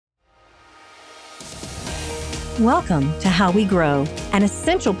Welcome to How We Grow, an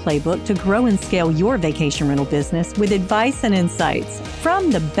essential playbook to grow and scale your vacation rental business with advice and insights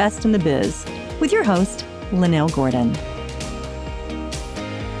from the best in the biz, with your host, Linnell Gordon.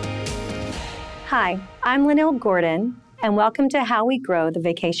 Hi, I'm Linnell Gordon, and welcome to How We Grow, the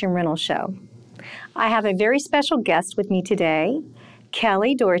Vacation Rental Show. I have a very special guest with me today,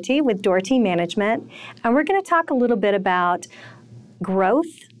 Kellee Daugherty with Daugherty Management, and we're going to talk a little bit about growth.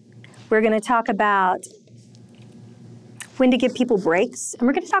 We're going to talk about when to give people breaks, and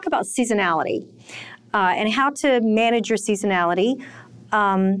we're going to talk about seasonality and how to manage your seasonality.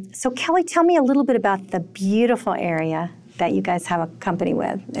 So Kellee, tell me a little bit about the beautiful area that you guys have a company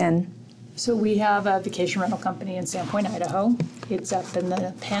with. So we have a vacation rental company in Sandpoint, Idaho. It's up in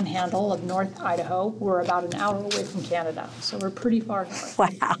the panhandle of North Idaho. We're about an hour away from Canada, so we're pretty far north.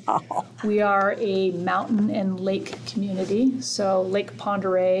 Wow. We are a mountain and lake community. So Lake Pend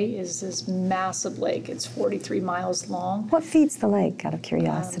Oreille is this massive lake. It's 43 miles long. What feeds the lake, out of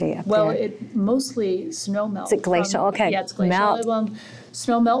curiosity, up there? It mostly snow melt. Is it glacial? Okay. Yeah, it's glacial.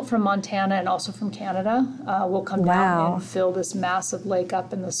 Snow melt from Montana and also from Canada will come down and fill this massive lake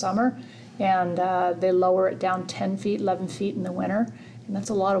up in the summer. And they lower it down 10 feet, 11 feet in the winter. And that's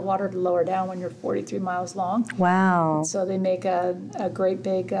a lot of water to lower down when you're 43 miles long. Wow. And so they make a great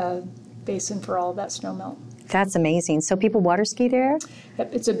big basin for all of that snow melt. That's amazing. So people water ski there?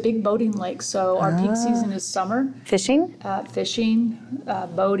 Yep, it's a big boating lake. So our peak season is summer. Fishing? Fishing,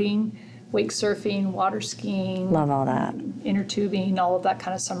 boating, wake surfing, water skiing. Love all that. Inner tubing, all of that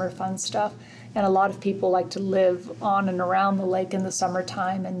kind of summer fun stuff. And a lot of people like to live on and around the lake in the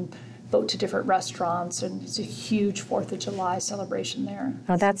summertime and boat to different restaurants, and it's a huge 4th of July celebration there.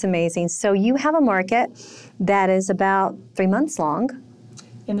 Oh, that's amazing. So you have a market that is about 3 months long.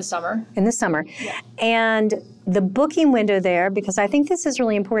 In the summer. Yeah. And the booking window there, because I think this is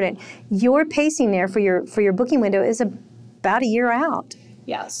really important, your pacing there for your booking window is about a year out.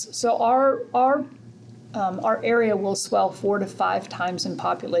 Yes. So our area will swell 4 to 5 times in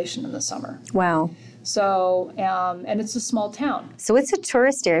population in the summer. Wow. So, and it's a small town. So it's a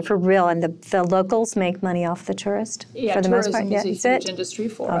tourist area for real, and the locals make money off the tourist for the most part? Yeah, tourism is a huge industry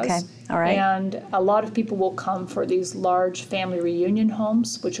for us. Okay, all right. And a lot of people will come for these large family reunion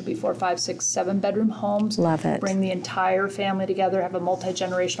homes, which will be 4, 5, 6, 7-bedroom homes. Love it. Bring the entire family together, have a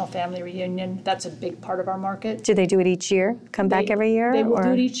multi-generational family reunion. That's a big part of our market. Do they do it each year? Come back every year? They will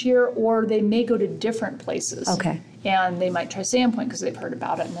do it each year, or they may go to different places. Okay. And they might try Sandpoint because they've heard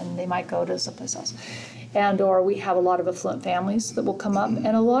about it, and then they might go to someplace else. And or we have a lot of affluent families that will come up, and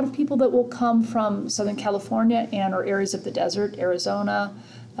a lot of people that will come from Southern California and or areas of the desert, Arizona,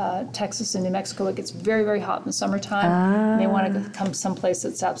 Texas, and New Mexico. It gets very, very hot in the summertime. And they want to come someplace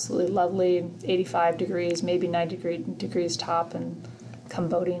that's absolutely lovely, 85 degrees, maybe 90 degrees top, and come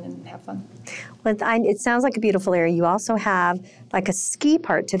boating and have fun. Well, it sounds like a beautiful area. You also have like a ski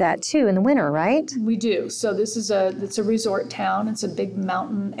part to that too in the winter, right? We do. So it's a resort town. It's a big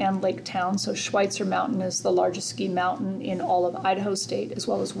mountain and lake town. So Schweitzer Mountain is the largest ski mountain in all of Idaho State, as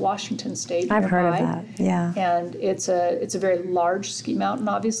well as Washington State. I've heard of nearby. that. Yeah. And it's a very large ski mountain,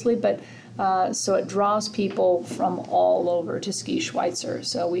 obviously, but so it draws people from all over to ski Schweitzer.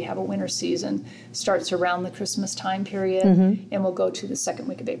 So we have a winter season, starts around the Christmas time period, and will go to the second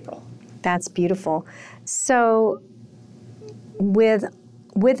week of April. That's beautiful. So with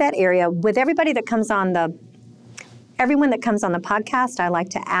that area, with everyone that comes on the podcast, I like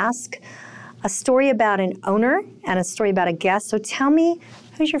to ask a story about an owner and a story about a guest. So tell me,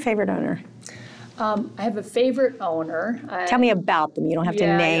 who's your favorite owner? I have a favorite owner. Tell me about them. You don't have to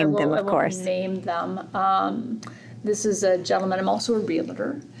name them, of course. I won't name them. This is a gentleman. I'm also a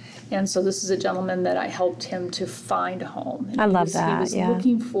realtor. And so this is a gentleman that I helped him to find a home. And I love that. He was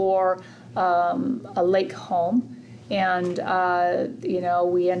looking for a lake home. And,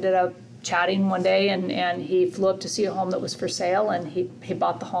 we ended up chatting one day, and he flew up to see a home that was for sale. And he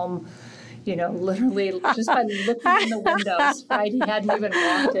bought the home, literally just by looking in the windows, right? He hadn't even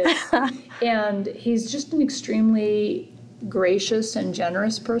walked it. And he's just an extremely gracious and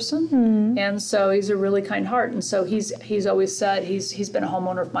generous person, and so he's a really kind heart. And so he's always said he's been a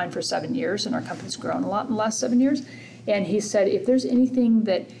homeowner of mine for 7 years, and our company's grown a lot in the last 7 years. And he said, if there's anything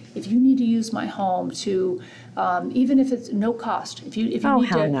that, if you need to use my home to, even if it's no cost, if you need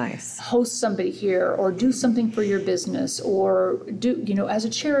to host somebody here or do something for your business or do, as a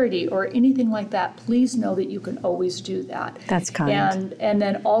charity or anything like that, please know that you can always do that. That's kind. And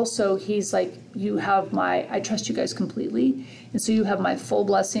then also he's like, I trust you guys completely. And so you have my full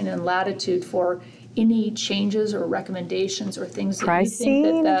blessing and latitude for any changes or recommendations or things that pricing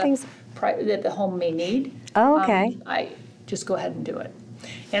you think that the home may need. Oh, okay. I just go ahead and do it.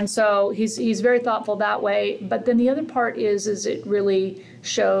 And so he's very thoughtful that way. But then the other part is it really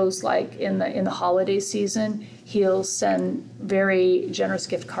shows, like in the holiday season, he'll send very generous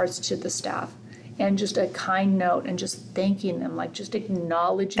gift cards to the staff. And just a kind note and just thanking them, like just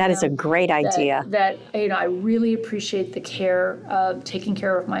acknowledging That is a them great idea. That I really appreciate the care of taking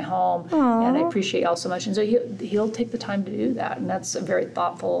care of my home. Aww. And I appreciate y'all so much. And so he'll take the time to do that. And that's a very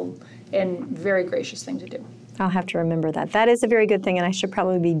thoughtful and very gracious thing to do. I'll have to remember that. That is a very good thing, and I should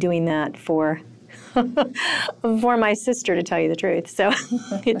probably be doing that for my sister, to tell you the truth. So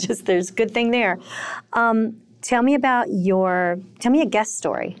there's a good thing there. Tell me a guest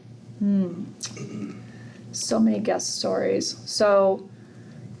story. So many guest stories. So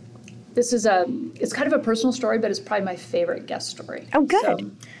this is it's kind of a personal story, but it's probably my favorite guest story. Oh,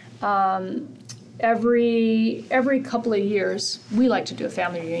 good. So, every couple of years, we like to do a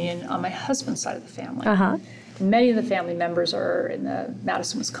family reunion on my husband's side of the family. Uh-huh. Many of the family members are in the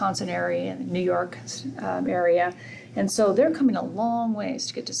Madison, Wisconsin area and New York area. And so they're coming a long ways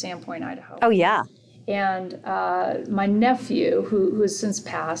to get to Sandpoint, Idaho. Oh, yeah. And my nephew, who has since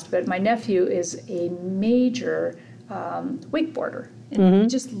passed, but my nephew is a major wakeboarder. And he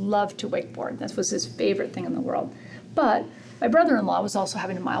just loved to wakeboard. That was his favorite thing in the world. But my brother-in-law was also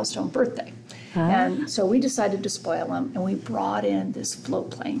having a milestone birthday. And so we decided to spoil him, and we brought in this float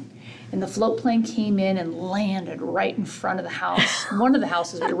plane. And the float plane came in and landed right in front of the house. One of the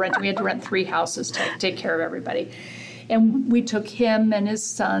houses we had to rent 3 houses to take care of everybody. And we took him and his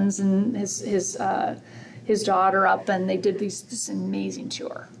sons and his daughter up, and they did this amazing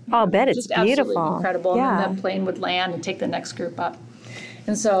tour. I'll bet it's just beautiful. Absolutely incredible. Yeah. And then the plane would land and take the next group up.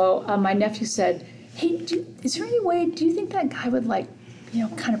 And so my nephew said, "Hey, is there any way? Do you think that guy would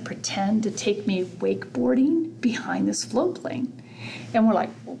kind of pretend to take me wakeboarding behind this float plane?" And we're like,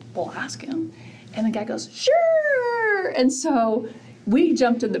 "Well, we'll ask him." And the guy goes, "Sure." And so we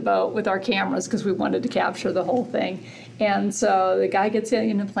jumped in the boat with our cameras because we wanted to capture the whole thing. And so the guy gets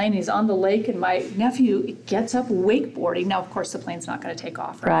in the plane, he's on the lake, and my nephew gets up wakeboarding. Now, of course, the plane's not going to take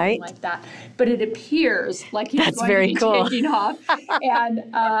off or anything like that, but it appears like he's going to be taking off.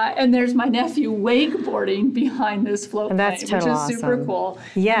 And there's my nephew wakeboarding behind this float plane, which is super cool.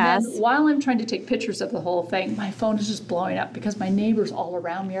 Yes. And then while I'm trying to take pictures of the whole thing, my phone is just blowing up because my neighbors all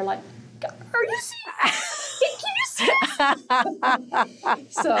around me are like, "Are you seeing?"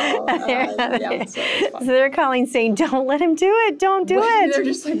 So they're calling saying, "Don't let him do it. Don't do it." They're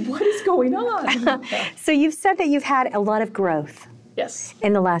just like, "What is going on?" So you've said that you've had a lot of growth. Yes.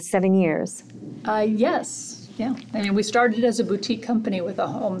 In the last 7 years. Yes. Yeah. I mean, we started as a boutique company with a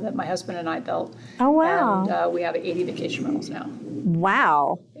home that my husband and I built. Oh, wow. And we have 80 vacation rentals now.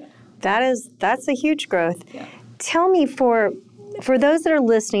 Wow. Yeah. That's a huge growth. Yeah. Tell me, for those that are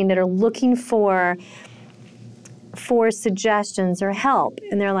listening that are looking for suggestions or help,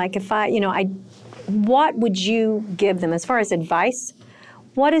 and they're like, what would you give them as far as advice?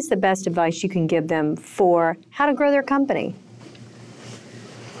 What is the best advice you can give them for how to grow their company?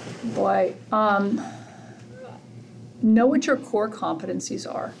 Boy, know what your core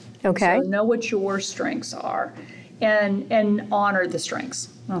competencies are. Okay. So know what your strengths are, and honor the strengths.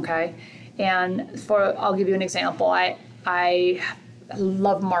 Okay. And I'll give you an example. I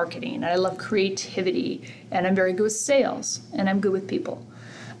love marketing, and I love creativity, and I'm very good with sales, and I'm good with people.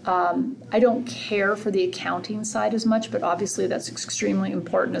 I don't care for the accounting side as much, but obviously that's extremely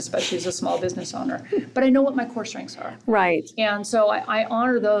important, especially as a small business owner. But I know what my core strengths are. Right. And so I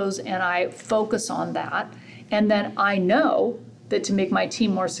honor those, and I focus on that. And then I know that to make my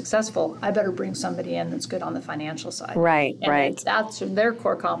team more successful, I better bring somebody in that's good on the financial side. Right, and right. That's their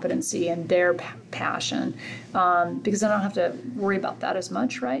core competency and their passion, because I don't have to worry about that as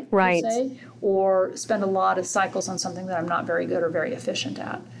much, right? Right. Per se, or spend a lot of cycles on something that I'm not very good or very efficient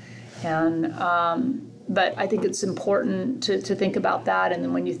at. And but I think it's important to think about that. And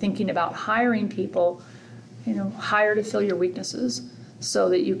then when you're thinking about hiring people, hire to fill your weaknesses, so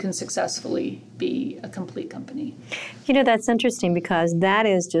that you can successfely be a complete company. That's interesting, because that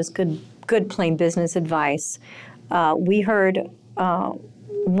is just good plain business advice. We heard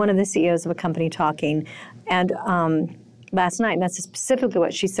one of the CEOs of a company talking, and last night, and that's specifically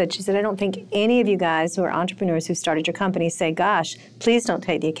what she said. She said, "I don't think any of you guys who are entrepreneurs who started your company say, 'Gosh, please don't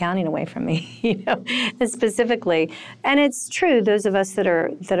take the accounting away from me,'" specifically. And it's true. Those of us that are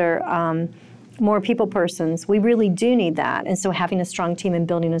more people persons, we really do need that. And so having a strong team and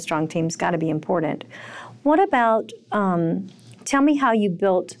building a strong team's got to be important. What about, tell me how you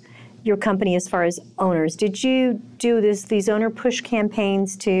built your company as far as owners. Did you do these owner push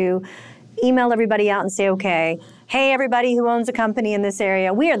campaigns to email everybody out and say, "Okay, hey, everybody who owns a company in this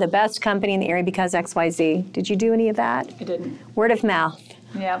area, we are the best company in the area because XYZ. Did you do any of that? I didn't. Word of mouth.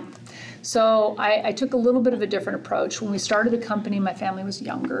 Yeah. So I took a little bit of a different approach. When we started the company, my family was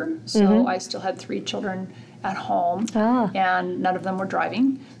younger, so I still had 3 children at home, and none of them were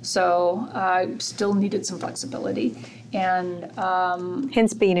driving. So I still needed some flexibility. And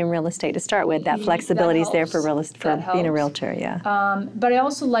hence being in real estate to start with, that flexibility is there for being a realtor, yeah. But I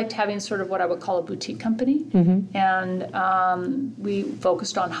also liked having sort of what I would call a boutique company, and we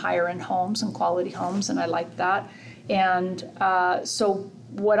focused on higher end homes and quality homes, and I liked that. And so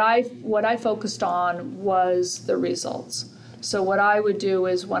what I focused on was the results. So what I would do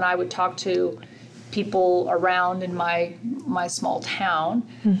is when I would talk to people around in my small town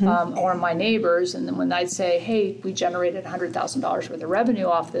or my neighbors, and then when I'd say, hey, we generated $100,000 worth of revenue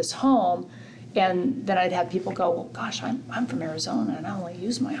off this home, and then I'd have people go, well, gosh, I'm from Arizona and I only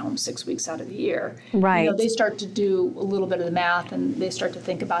use my home 6 weeks out of the year. Right. They start to do a little bit of the math, and they start to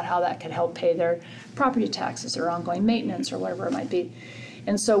think about how that could help pay their property taxes or ongoing maintenance or whatever it might be.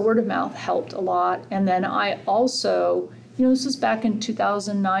 And so word of mouth helped a lot. And then I also, this was back in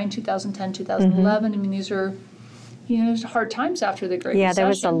 2009, 2010, 2011. I mean, these are, there's hard times after the Great Recession. Yeah, there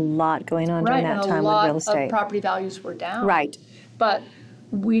was a lot going on during that time with real estate. And a lot of property values were down. Right. But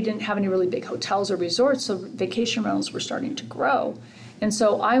we didn't have any really big hotels or resorts, so vacation rentals were starting to grow. And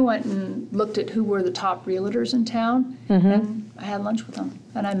so I went and looked at who were the top realtors in town, and I had lunch with them.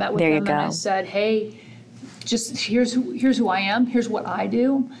 And I met with them, and I said, hey, just here's who I am, here's what I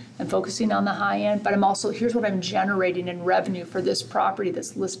do. I'm focusing on the high end, but here's what I'm generating in revenue for this property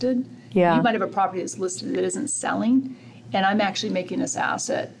that's listed. Yeah. You might have a property that's listed that isn't selling, and I'm actually making this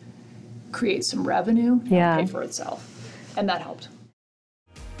asset create some revenue and pay for itself. And that helped.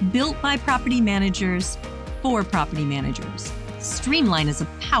 Built by property managers for property managers, Streamline is a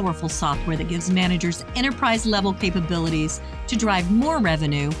powerful software that gives managers enterprise-level capabilities to drive more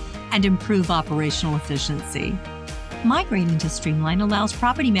revenue and improve operational efficiency. Migrating to Streamline allows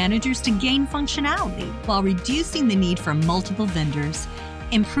property managers to gain functionality while reducing the need for multiple vendors,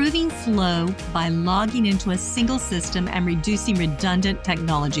 improving flow by logging into a single system and reducing redundant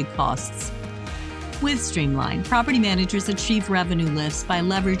technology costs. With Streamline, property managers achieve revenue lifts by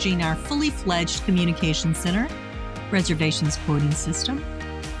leveraging our fully fledged communication center, reservations quoting system,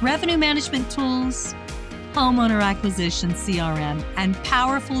 revenue management tools, homeowner acquisition CRM, and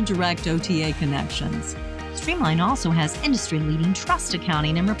powerful direct OTA connections. Streamline also has industry-leading trust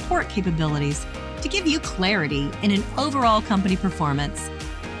accounting and report capabilities to give you clarity in an overall company performance.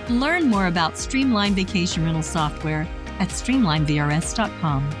 Learn more about Streamline Vacation Rental Software at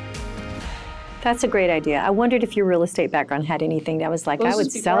streamlinevrs.com. That's a great idea. I wondered if your real estate background had anything that was like, I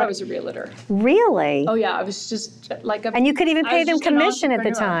would sell it. I was a realtor. Really? Oh yeah, I was just like a... And you could even pay them commission at the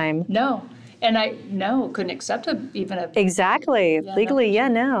time. No. And I couldn't accept even a... Exactly. Legally,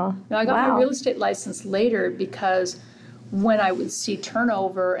 no. No, I got my real estate license later because when I would see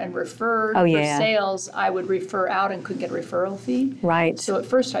turnover and refer for sales, I would refer out and couldn't get a referral fee. Right. So at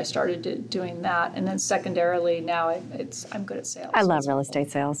first I started doing that, and then secondarily now I'm good at sales. I love real estate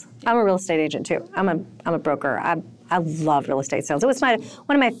sales. I'm a real estate agent too. I'm a broker. I love real estate sales. It was one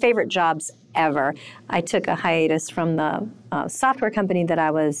of my favorite jobs ever. I took a hiatus from the software company that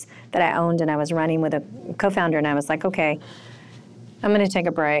I owned and I was running with a co-founder, and I was like, okay, I'm going to take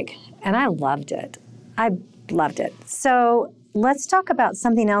a break, and I loved it. I loved it. So let's talk about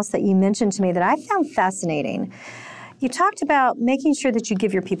something else that you mentioned to me that I found fascinating. You talked about making sure that you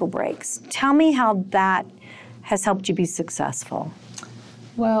give your people breaks. Tell me how that has helped you be successful.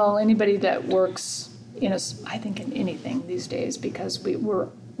 Well, anybody that works I think in anything these days, because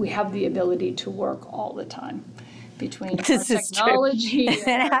we have the ability to work all the time between our technology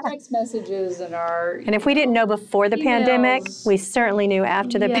and our text messages and our... And if we didn't know before the emails, pandemic, we certainly knew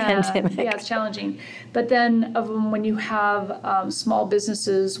after the pandemic. Yeah, it's challenging. But then when you have small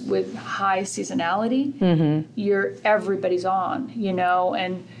businesses with high seasonality, everybody's on,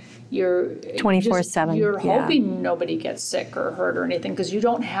 and you're 24/7. You're hoping nobody gets sick or hurt or anything because you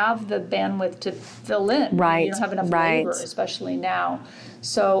don't have the bandwidth to fill in. Right. You don't have enough labor, especially now.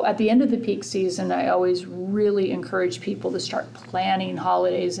 So at the end of the peak season, I always really encourage people to start planning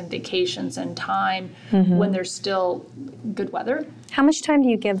holidays and vacations and time when there's still good weather. How much time do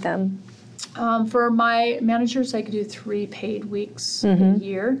you give them? For my managers, I could do 3 paid weeks a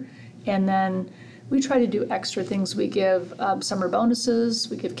year, and then we try to do extra things. We give summer bonuses.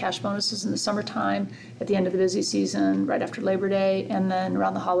 We give cash bonuses in the summertime, at the end of the busy season, right after Labor Day, and then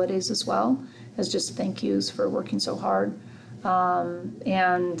around the holidays as well, as just thank yous for working so hard.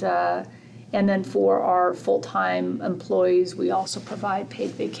 And then for our full-time employees, we also provide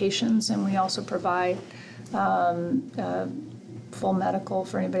paid vacations, and we also provide full medical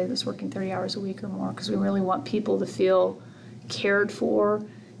for anybody that's working 30 hours a week or more, because we really want people to feel cared for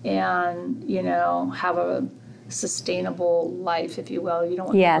and, have a sustainable life, if you will. You don't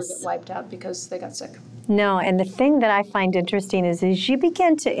want people to get wiped out because they got sick. No, and the thing that I find interesting is you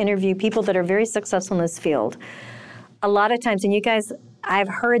begin to interview people that are very successful in this field. A lot of times, and you guys, I've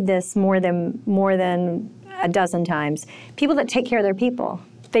heard this more than a dozen times, people that take care of their people,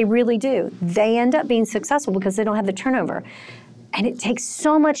 they really do. They end up being successful because they don't have the turnover. And it takes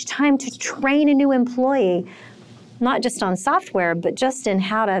so much time to train a new employee, not just on software, but just in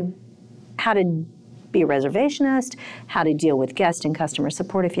how to be a reservationist, how to deal with guest and customer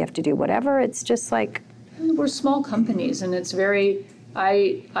support if you have to do whatever. It's just like... We're small companies, and it's very,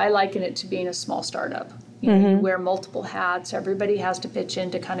 I liken it to being a small startup. You wear multiple hats. Everybody has to pitch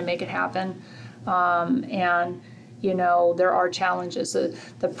in to kind of make it happen. And there are challenges.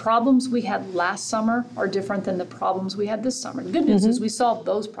 The problems we had last summer are different than the problems we had this summer. The good news is we solved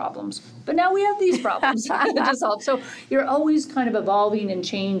those problems, but now we have these problems to solve. So you're always kind of evolving and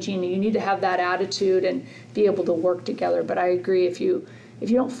changing. You need to have that attitude and be able to work together. But I agree, if you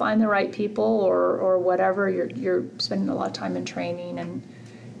don't find the right people or whatever, you're spending a lot of time in training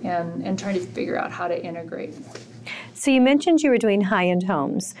and trying to figure out how to integrate. So you mentioned you were doing high-end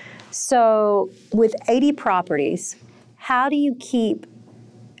homes. So with 80 properties, how do you keep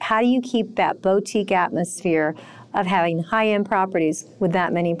that boutique atmosphere of having high-end properties with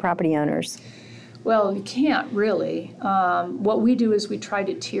that many property owners? Well, you can't really. What we do is we try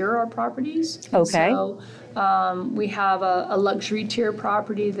to tier our properties. Okay. So we have a luxury tier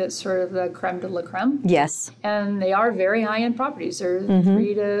property that's sort of the creme de la creme. Yes. And they are very high-end properties. They're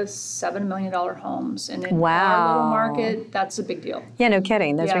 $3 to $7 million homes. And in our little market, that's a big deal. Yeah, no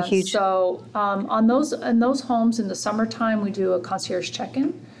kidding. Those are huge. So in those homes in the summertime, we do a concierge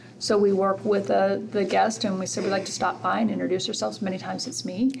check-in. So we work with the guest, and we say we'd like to stop by and introduce ourselves. Many times it's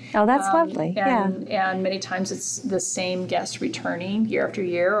me. Oh, that's lovely. And many times it's the same guest returning year after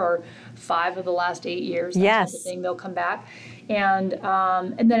year, or 5 of the last 8 years. That type of thing. They'll come back. And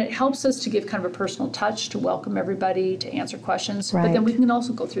then it helps us to give kind of a personal touch to welcome everybody, to answer questions. Right. But then we can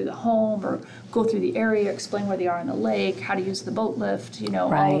also go through the home or go through the area, explain where they are on the lake, how to use the boat lift,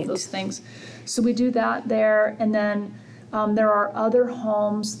 all of those things. So we do that there. And then there are other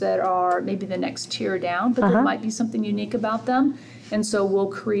homes that are maybe the next tier down, but there might be something unique about them. And so we'll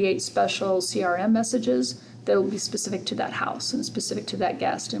create special CRM messages that will be specific to that house and specific to that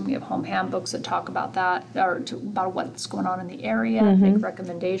guest. And we have home handbooks that talk about that, or about what's going on in the area, make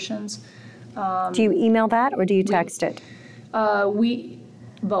recommendations. Do you email that or do you text it? We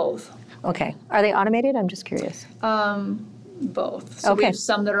both. Okay. Are they automated? I'm just curious. Both. So we have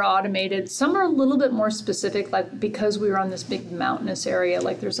some that are automated. Some are a little bit more specific, like because we were on this big mountainous area,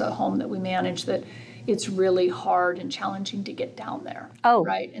 like there's a home that we manage that it's really hard and challenging to get down there. Oh.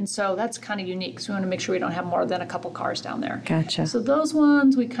 Right. And so that's kind of unique. So we want to make sure we don't have more than a couple cars down there. Gotcha. So those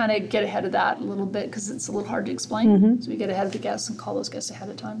ones, we kind of get ahead of that a little bit because it's a little hard to explain. So we get ahead of the guests and call those guests ahead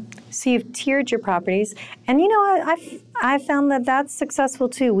of time. So you've tiered your properties. And I've found that that's successful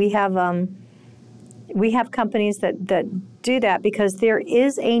too. We have companies that do that because there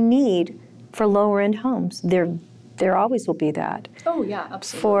is a need for lower end homes. There always will be that. Oh yeah,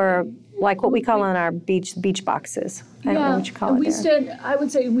 absolutely. For like what we call on our beach boxes. I don't know what you call it there. I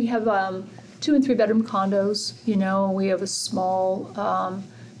would say we have 2 and 3 bedroom condos. We have a small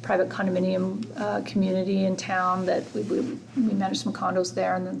private condominium community in town that we manage some condos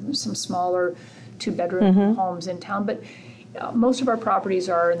there, and then some smaller 2 bedroom homes in town. But most of our properties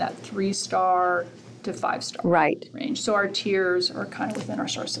are in that 3-star to 5-star range. So our tiers are kind of within our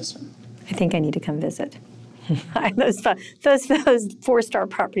star system. I think I need to come visit. Those 4-star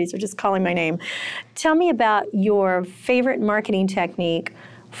properties are just calling my name. Tell me about your favorite marketing technique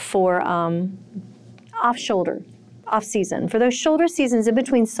for off-season, for those shoulder seasons in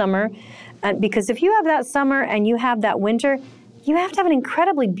between summer. Because if you have that summer and you have that winter, you have to have an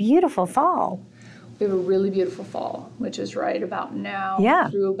incredibly beautiful fall. We have a really beautiful fall, which is right about now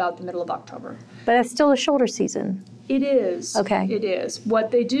through about the middle of October. But it's still a shoulder season. It is. Okay. It is. What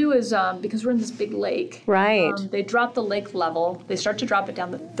they do is, because we're in this big lake, they drop the lake level. They start to drop it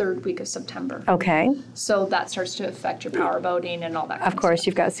down the 3rd week of September. Okay. So that starts to affect your power boating and all that kind of stuff. Of course,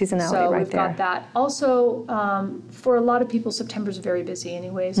 you've got seasonality so right we've there. got that. Also, for a lot of people, September's very busy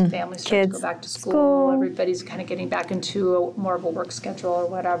anyways. Families start to go back to school. Everybody's kind of getting back into more of a work schedule or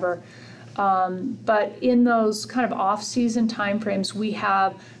whatever. But in those kind of off-season timeframes, we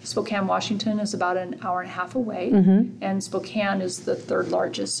have Spokane, Washington is about an hour and a half away, and Spokane is the third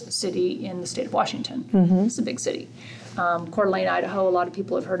largest city in the state of Washington. It's a big city. Coeur d'Alene, Idaho, a lot of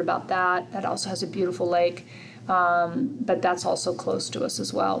people have heard about that. That also has a beautiful lake, but that's also close to us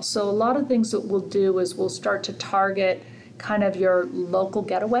as well. So a lot of things that we'll do is we'll start to target kind of your local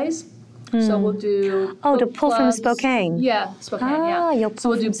getaways. So we'll do to pull clubs. from Spokane. Yeah, Spokane, You'll pull so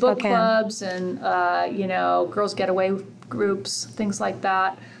we'll do from book Spokane. clubs and, girls' getaway groups, things like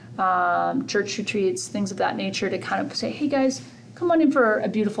that, church retreats, things of that nature to kind of say, hey, guys, come on in for a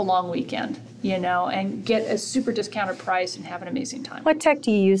beautiful long weekend, and get a super discounted price and have an amazing time. What tech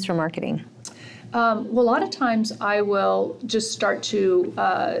do you use for marketing? Well, a lot of times I will just start to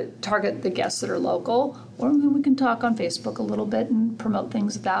target the guests that are local, or we can talk on Facebook a little bit and promote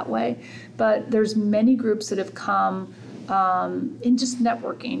things that way. But there's many groups that have come in just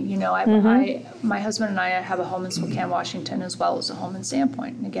networking. My husband and I have a home in Spokane, Washington, as well as a home in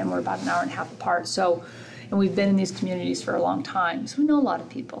Sandpoint. And again, we're about an hour and a half apart. And we've been in these communities for a long time, so we know a lot of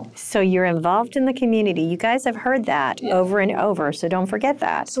people. So you're involved in the community. You guys have heard that over and over, so don't forget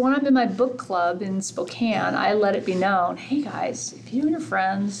that. So when I'm in my book club in Spokane, I let it be known, hey guys, if you and your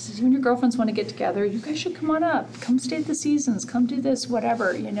friends, you and your girlfriends want to get together, you guys should come on up. Come stay at the Seasons, come do this, whatever,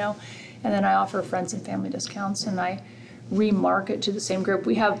 And then I offer friends and family discounts, and I remarket to the same group.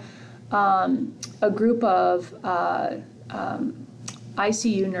 We have a group of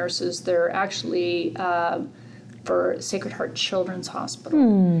ICU nurses. They're actually for Sacred Heart Children's Hospital.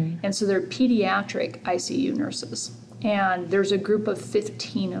 And so they're pediatric ICU nurses. And there's a group of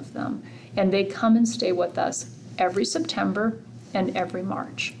 15 of them. And they come and stay with us every September and every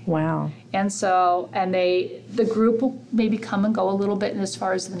March. Wow. And so, the group will maybe come and go a little bit as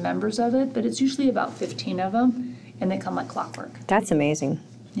far as the members of it, but it's usually about 15 of them, and they come like clockwork. That's amazing.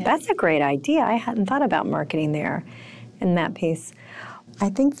 Yeah. That's a great idea. I hadn't thought about marketing there in that piece. I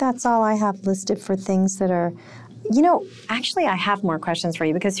think that's all I have listed for things that are, actually I have more questions for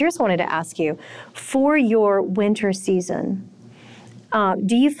you, because here's what I wanted to ask you. For your winter season,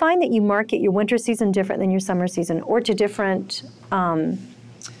 do you find that you market your winter season different than your summer season, or to differently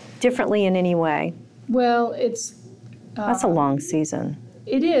in any way? Well, it's... that's a long season.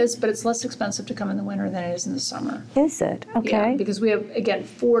 It is, but it's less expensive to come in the winter than it is in the summer. Is it? Okay. Yeah, because we have, again,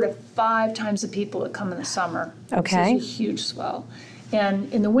 4 to 5 times the people that come in the summer. Okay. So it's a huge swell.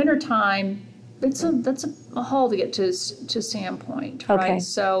 And in the wintertime, that's a haul to get to Sandpoint, right? Okay.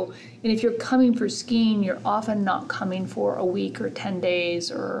 So, and if you're coming for skiing, you're often not coming for a week or 10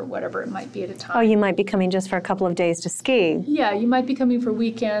 days or whatever it might be at a time. Oh, you might be coming just for a couple of days to ski. Yeah, you might be coming for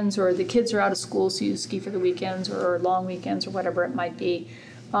weekends, or the kids are out of school, so you ski for the weekends or long weekends or whatever it might be.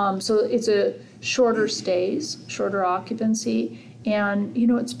 So it's a shorter stays, shorter occupancy, and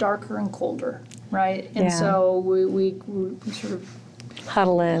it's darker and colder, right? And so we sort of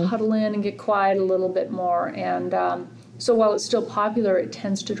huddle in and get quiet a little bit more. And so while it's still popular, it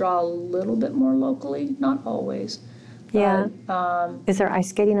tends to draw a little bit more locally, not always. Yeah. Is there ice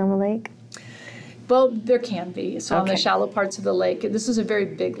skating on the lake? Well, there can be. So on the shallow parts of the lake, this is a very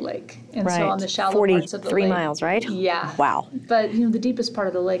big lake. And so on the shallow parts of the lake. 43 miles, right? Yeah. Wow. But, the deepest part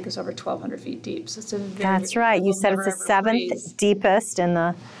of the lake is over 1,200 feet deep. So it's a very... That's right. You said it's the 7th deepest in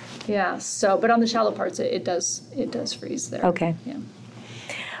the... Yeah. So, but on the shallow parts, it does freeze there. Okay. Yeah.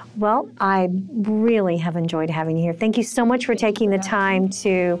 Well, I really have enjoyed having you here. Thank you so much for taking the time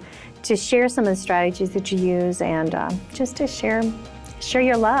to share some of the strategies that you use, and just to share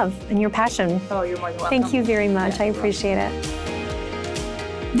your love and your passion. Oh, you're more than welcome. Thank you very much. I appreciate it.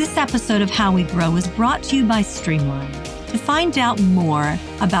 This episode of How We Grow is brought to you by Streamline. To find out more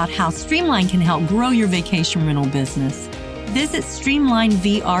about how Streamline can help grow your vacation rental business, visit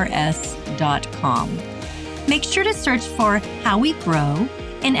streamlinevrs.com. Make sure to search for How We Grow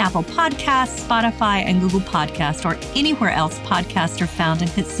in Apple Podcasts, Spotify, and Google Podcasts, or anywhere else podcasts are found, and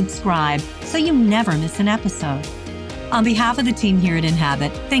hit subscribe so you never miss an episode. On behalf of the team here at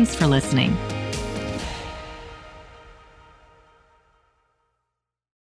Inhabit, thanks for listening.